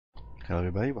Hello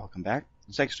everybody, welcome back.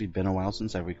 It's actually been a while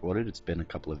since I recorded. It's been a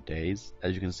couple of days.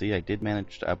 As you can see, I did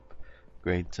manage to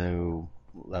upgrade to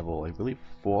level, I believe,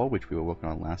 4, which we were working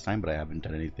on last time, but I haven't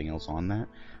done anything else on that.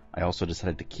 I also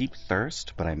decided to keep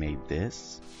Thirst, but I made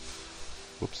this.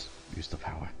 Whoops, used the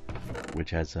power. Which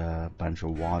has a bunch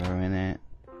of water in it.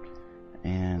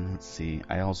 And let's see,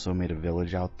 I also made a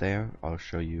village out there. I'll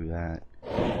show you that.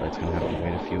 But it's going to have to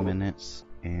wait a few minutes.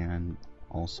 And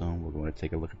also, we're going to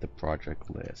take a look at the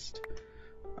project list.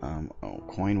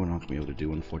 Coin we're not going to be able to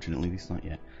do, unfortunately, at least not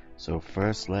yet. So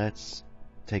first, let's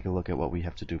take a look at what we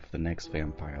have to do for the next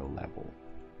vampire level.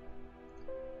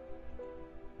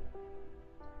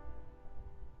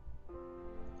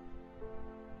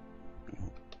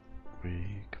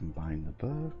 We combine the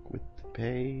book with the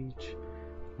page,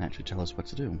 and that should tell us what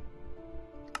to do.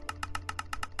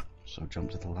 So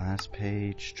jump to the last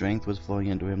page. Strength was flowing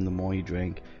into him the more he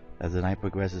drank. As the night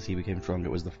progresses, he became stronger.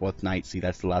 It was the 4th night. See,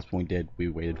 that's the last one we did. We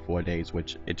waited 4 days,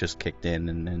 which it just kicked in,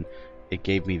 and then it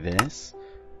gave me this,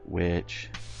 which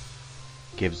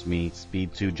gives me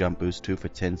speed 2, jump boost 2 for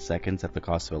 10 seconds at the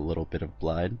cost of a little bit of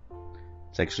blood.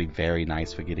 It's actually very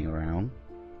nice for getting around.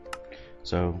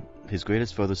 So, his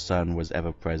greatest foe, the sun, was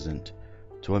ever present,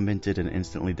 tormented and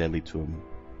instantly deadly to him.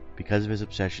 Because of his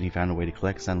obsession, he found a way to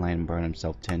collect sunlight and burn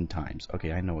himself 10 times.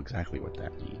 Okay, I know exactly what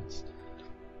that means.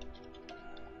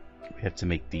 We have to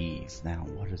make these. Now,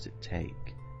 what does it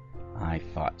take? I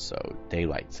thought so.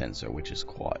 Daylight sensor, which is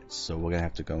quartz. So we're going to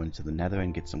have to go into the nether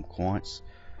and get some quartz.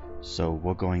 So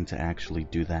we're going to actually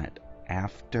do that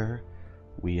after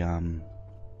we,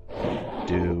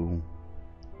 do...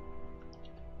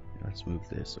 Let's move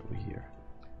this over here.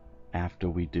 After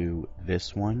we do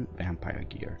this one, vampire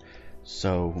gear.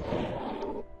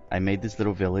 So, I made this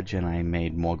little village and I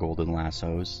made more golden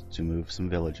lassos to move some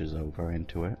villages over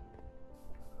into it.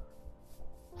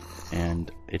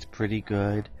 And it's pretty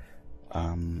good.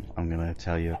 I'm gonna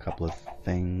tell you a couple of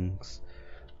things.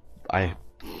 I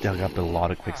dug up a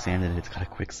lot of quicksand and it's got a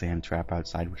quicksand trap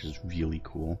outside, which is really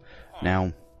cool.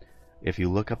 Now, if you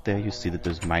look up there, you see that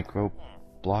there's micro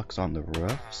blocks on the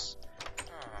roofs.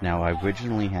 Now, I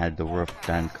originally had the roof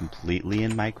done completely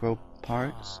in micro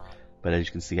parts, but as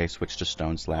you can see, I switched to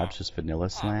stone slabs, just vanilla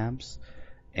slabs.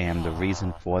 And the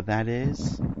reason for that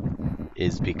is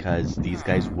because these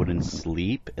guys wouldn't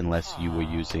sleep unless you were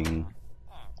using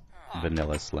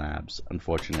vanilla slabs,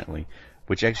 unfortunately.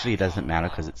 Which actually doesn't matter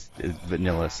because it's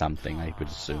vanilla something, I would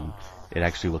assume. It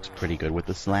actually looks pretty good with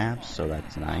the slabs, so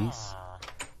that's nice.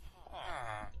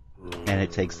 And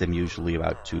it takes them usually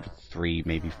about 2 to 3,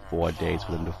 maybe 4 days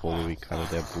for them to fully recover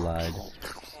their blood.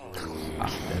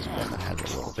 There's one that has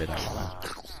a little bit of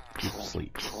deep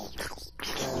sleep.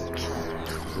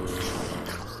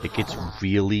 It gets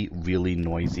really, really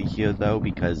noisy here though,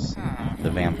 because the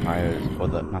vampires, or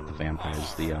not the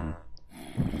vampires,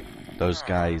 those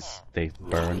guys, they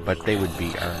burn, but they would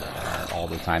be all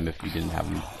the time if you didn't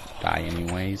have them die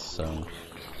anyways, so.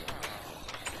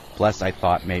 Plus I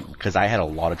thought maybe, because I had a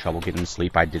lot of trouble getting to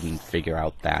sleep, I didn't figure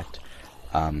out that,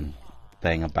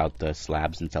 thing about the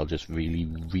slabs until just really,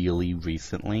 really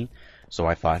recently. So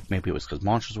I thought maybe it was because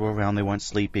monsters were around, they weren't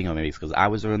sleeping, or maybe it's because I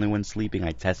was the only one sleeping.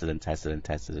 I tested and tested and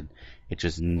tested, and it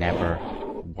just never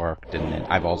worked. And then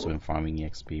I've also been farming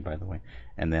EXP, by the way.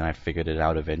 And then I figured it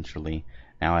out eventually.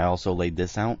 Now I also laid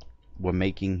this out. We're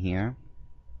making here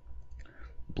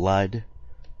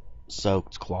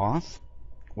blood-soaked cloth,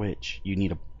 which you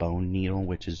need a bone needle,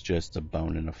 which is just a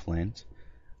bone and a flint.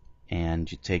 And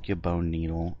you take your bone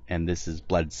needle, and this is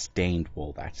blood-stained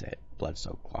wool, that's it.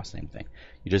 Blood-soaked cloth, same thing.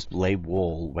 You just lay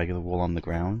wool, regular wool on the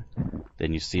ground,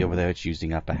 then you see over there it's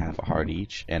using up a half a heart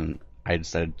each, and I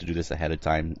decided to do this ahead of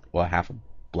time, well, half a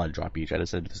blood drop each. I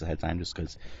decided to do this ahead of time just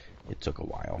because it took a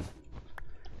while.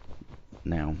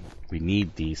 Now, we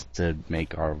need these to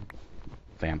make our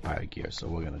vampire gear, so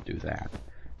we're going to do that,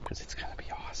 because it's going to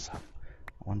be awesome.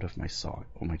 I wonder if my saw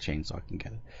or my chainsaw can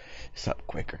get this up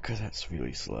quicker, because that's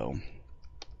really slow.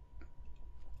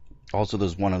 Also,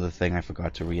 there's one other thing I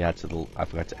forgot to add to the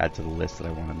list that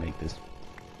I want to make this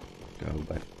go,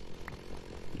 but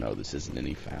no, this isn't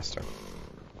any faster.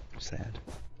 Sad.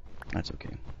 That's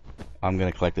okay. I'm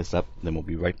gonna collect this up, then we'll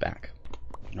be right back.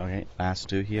 Okay, last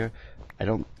 2 here.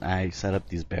 I set up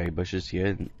these berry bushes here,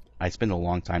 and I spent a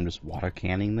long time just water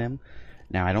canning them.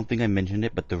 Now, I don't think I mentioned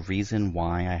it, but the reason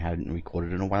why I hadn't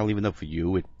recorded in a while, even though for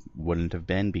you it wouldn't have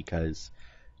been, because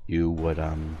you would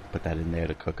put that in there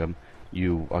to cook them,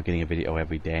 you are getting a video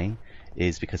every day,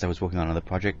 is because I was working on another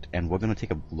project, and we're going to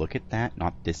take a look at that,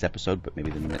 not this episode, but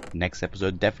maybe the next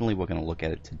episode. Definitely we're going to look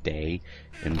at it today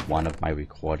in one of my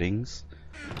recordings,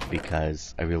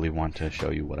 because I really want to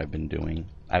show you what I've been doing.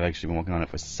 I've actually been working on it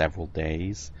for several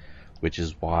days. which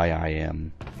is why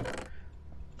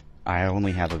I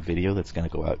only have a video that's going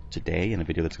to go out today and a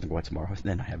video that's going to go out tomorrow, and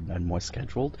then I have none more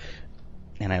scheduled.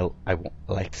 And I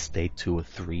like to stay 2 or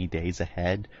 3 days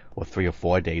ahead, or 3 or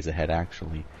 4 days ahead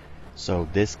actually. So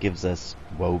this gives us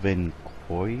woven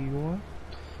coir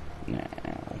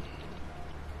now,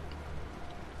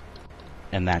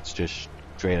 and that's just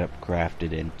straight up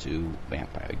crafted into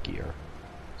vampire gear.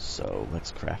 So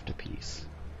let's craft a piece,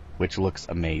 which looks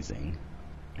amazing,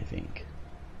 I think.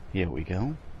 Here we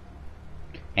go.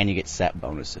 And you get set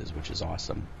bonuses, which is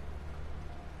awesome.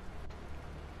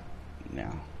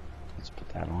 Now, let's put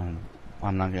that on.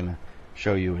 I'm not gonna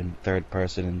show you in third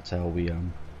person until we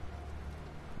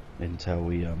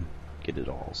get it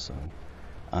all. So,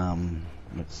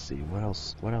 let's see what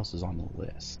else is on the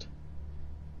list.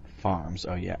 Farms.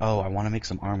 Oh yeah. Oh, I want to make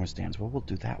some armor stands. Well, we'll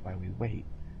do that while we wait.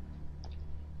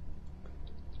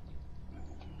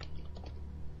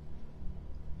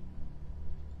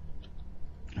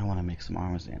 I want to make some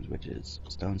armor stands, which is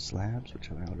stone slabs,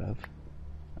 which I'm out of.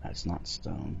 That's not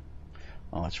stone.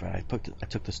 Oh, that's right. I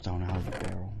took the stone out of the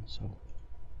barrel. So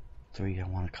 3. I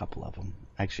want a couple of them.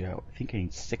 Actually, I think I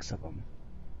need 6 of them.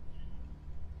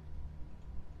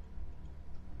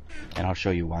 And I'll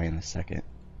show you why in a second.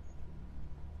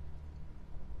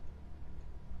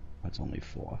 That's only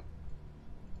 4.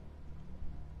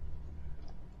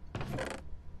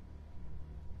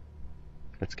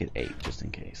 Let's get 8 just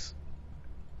in case.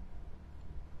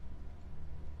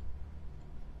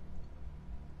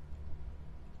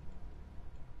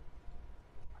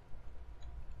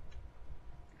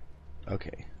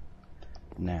 Okay,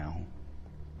 now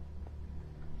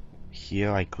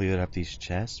here I cleared up these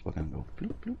chests. We're gonna go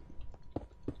bloop bloop.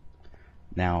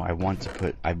 Now I want to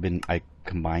put, I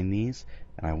combine these,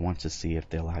 and I want to see if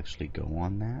they'll actually go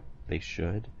on that. They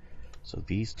should. So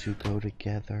these two go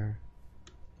together.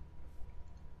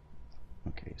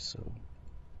 Okay, so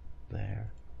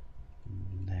there,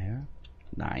 there.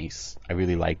 Nice. I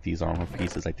really like these armor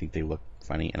pieces. I think they look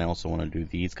funny, and I also want to do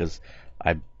these because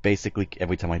I basically,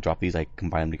 every time I drop these, I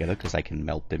combine them together because I can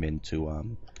melt them into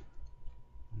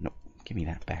no, give me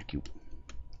that back, you.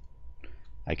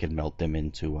 I can melt them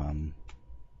into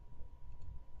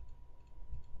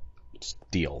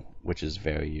steel, which is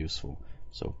very useful.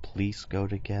 So please go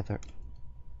together.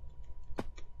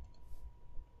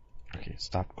 Okay,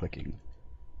 stop clicking.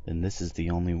 And this is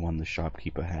the only one the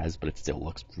shopkeeper has, but it still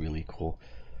looks really cool.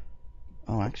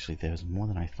 Oh, actually, there's more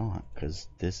than I thought, because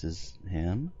this is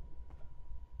him.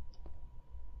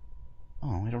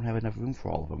 Oh, I don't have enough room for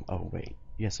all of them. Oh, wait.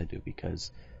 Yes, I do,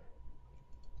 because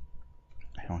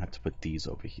I don't have to put these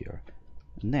over here.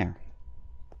 And there.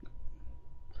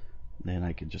 Then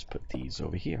I can just put these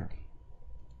over here.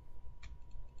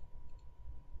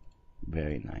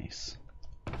 Very nice.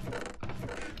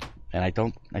 And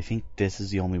I think this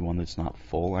is the only one that's not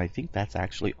full. I think that's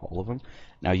actually all of them.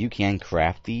 Now you can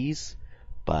craft these,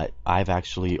 but I've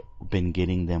actually been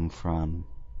getting them from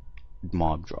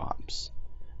mob drops.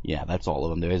 Yeah, that's all of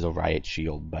them. There is a riot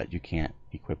shield, but you can't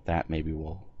equip that. Maybe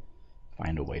we'll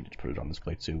find a way to put it on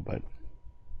display too, but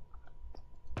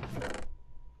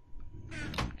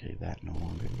okay, that no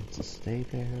longer needs to stay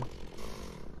there.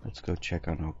 Let's go check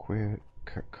on our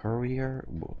courier.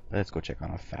 Let's go check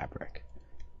on our fabric.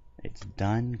 It's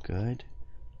done, good.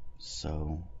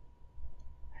 So,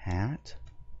 hat,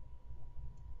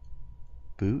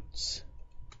 boots,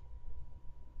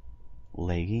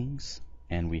 leggings,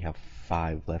 and we have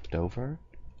 5 left over.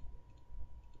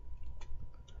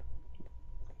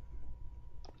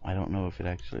 I don't know if it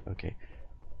actually, okay.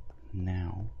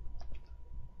 Now,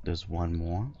 there's one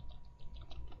more.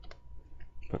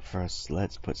 But first,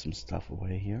 let's put some stuff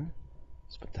away here.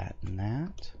 Let's put that and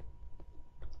that.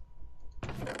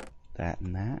 That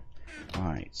and that.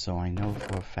 Alright, so I know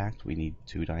for a fact we need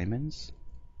 2 diamonds,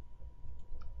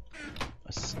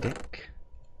 a stick,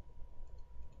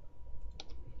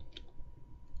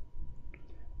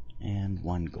 and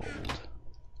 1 gold.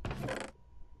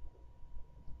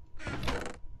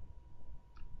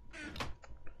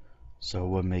 So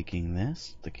we're making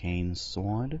this, the cane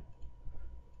sword.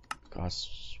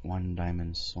 Costs 1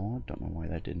 diamond sword. Don't know why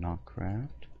that did not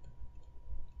craft.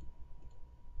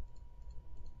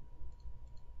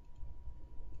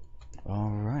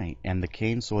 Alright, and the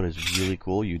cane sword is really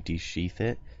cool. You desheath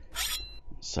it.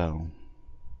 So,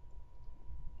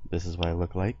 this is what I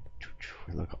look like.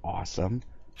 I look awesome.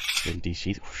 Then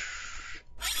desheath.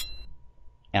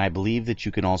 And I believe that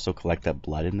you can also collect that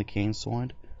blood in the cane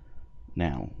sword.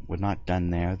 Now, we're not done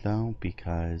there though,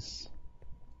 because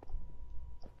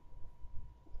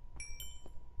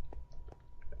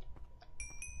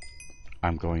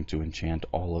I'm going to enchant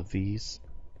all of these.